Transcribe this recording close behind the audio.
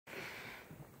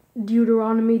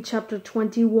Deuteronomy Chapter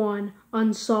 21,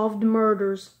 Unsolved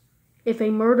Murders. If a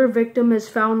murder victim is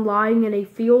found lying in a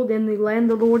field in the land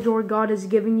the Lord your God is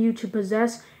giving you to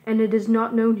possess, and it is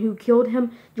not known who killed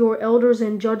him, your elders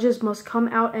and judges must come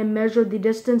out and measure the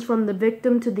distance from the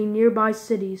victim to the nearby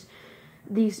cities.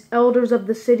 These elders of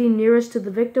the city nearest to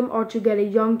the victim are to get a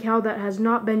young cow that has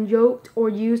not been yoked or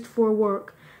used for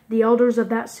work. The elders of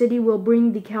that city will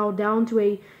bring the cow down to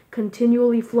a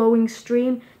continually flowing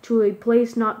stream, to a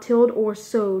place not tilled or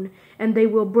sown, and they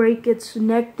will break its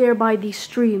neck there by the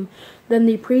stream. Then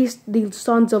the priests, the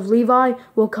sons of Levi,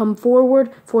 will come forward,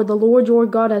 for the Lord your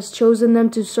God has chosen them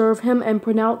to serve him and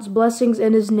pronounce blessings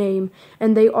in his name,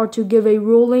 and they are to give a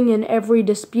ruling in every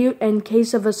dispute and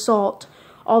case of assault.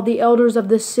 All the elders of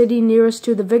the city nearest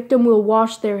to the victim will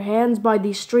wash their hands by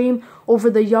the stream over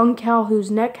the young cow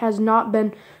whose neck has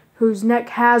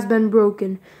been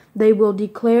broken. They will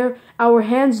declare, "Our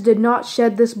hands did not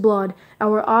shed this blood,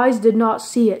 our eyes did not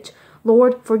see it.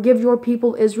 Lord, forgive your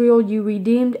people Israel you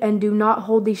redeemed, and do not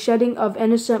hold the shedding of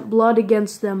innocent blood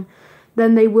against them."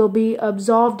 Then they will be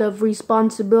absolved of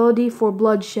responsibility for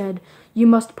bloodshed. You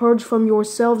must purge from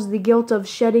yourselves the guilt of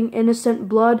shedding innocent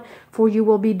blood, for you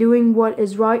will be doing what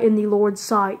is right in the Lord's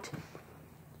sight.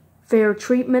 Fair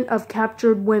treatment of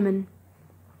captured women.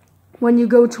 When you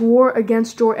go to war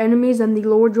against your enemies and the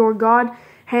Lord your God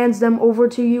hands them over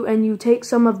to you, and you take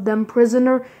some of them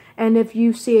prisoner, and if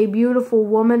you see a beautiful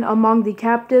woman among the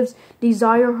captives,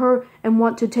 desire her, and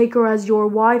want to take her as your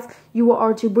wife, you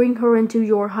are to bring her into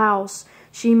your house.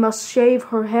 She must shave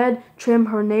her head, trim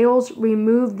her nails,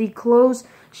 remove the clothes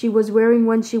she was wearing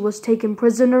when she was taken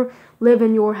prisoner, live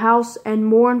in your house, and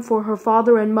mourn for her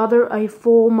father and mother a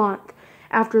full month.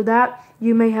 After that,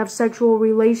 you may have sexual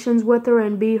relations with her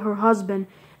and be her husband,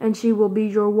 and she will be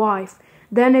your wife.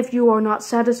 Then if you are not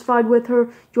satisfied with her,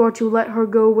 you are to let her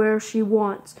go where she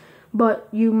wants. But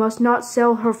you must not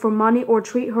sell her for money or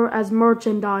treat her as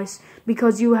merchandise,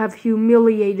 because you have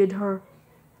humiliated her.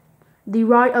 The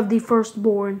right of the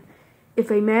firstborn.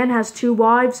 If a man has two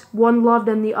wives, one loved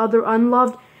and the other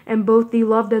unloved, and both the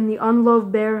loved and the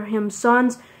unloved bear him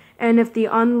sons, and if the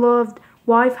unloved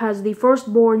wife has the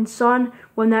firstborn son,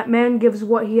 when that man gives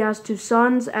what he has to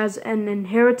sons as an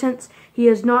inheritance, he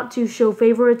is not to show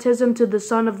favoritism to the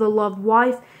son of the loved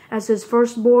wife as his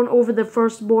firstborn over the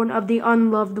firstborn of the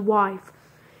unloved wife.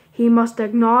 He must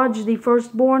acknowledge the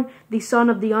firstborn, the son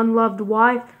of the unloved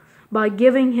wife, by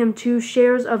giving him 2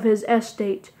 shares of his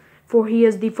estate, for he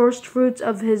is the firstfruits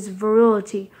of his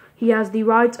virility. He has the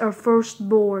rights of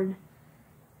firstborn.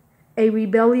 A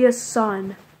rebellious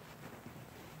son.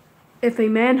 If a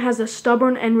man has a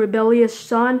stubborn and rebellious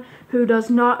son who does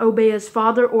not obey his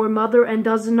father or mother and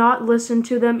does not listen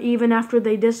to them even after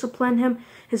they discipline him,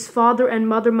 his father and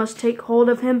mother must take hold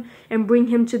of him and bring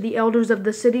him to the elders of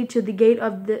the city, to the gate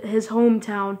of his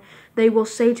hometown. They will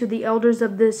say to the elders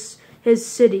of his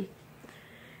city,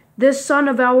 "This son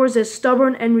of ours is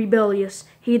stubborn and rebellious.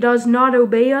 He does not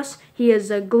obey us. He is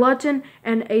a glutton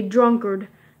and a drunkard."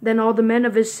 Then all the men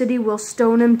of his city will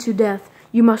stone him to death.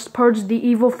 You must purge the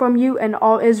evil from you, and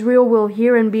all Israel will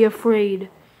hear and be afraid.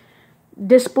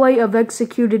 Display of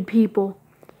executed people.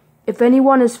 If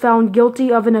anyone is found guilty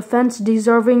of an offense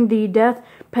deserving the death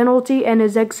penalty and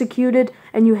is executed,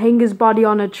 and you hang his body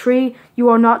on a tree, you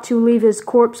are not to leave his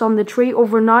corpse on the tree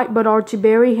overnight, but are to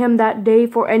bury him that day,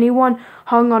 for anyone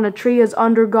hung on a tree is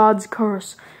under God's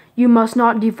curse. You must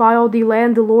not defile the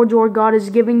land the Lord your God is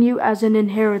giving you as an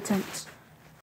inheritance.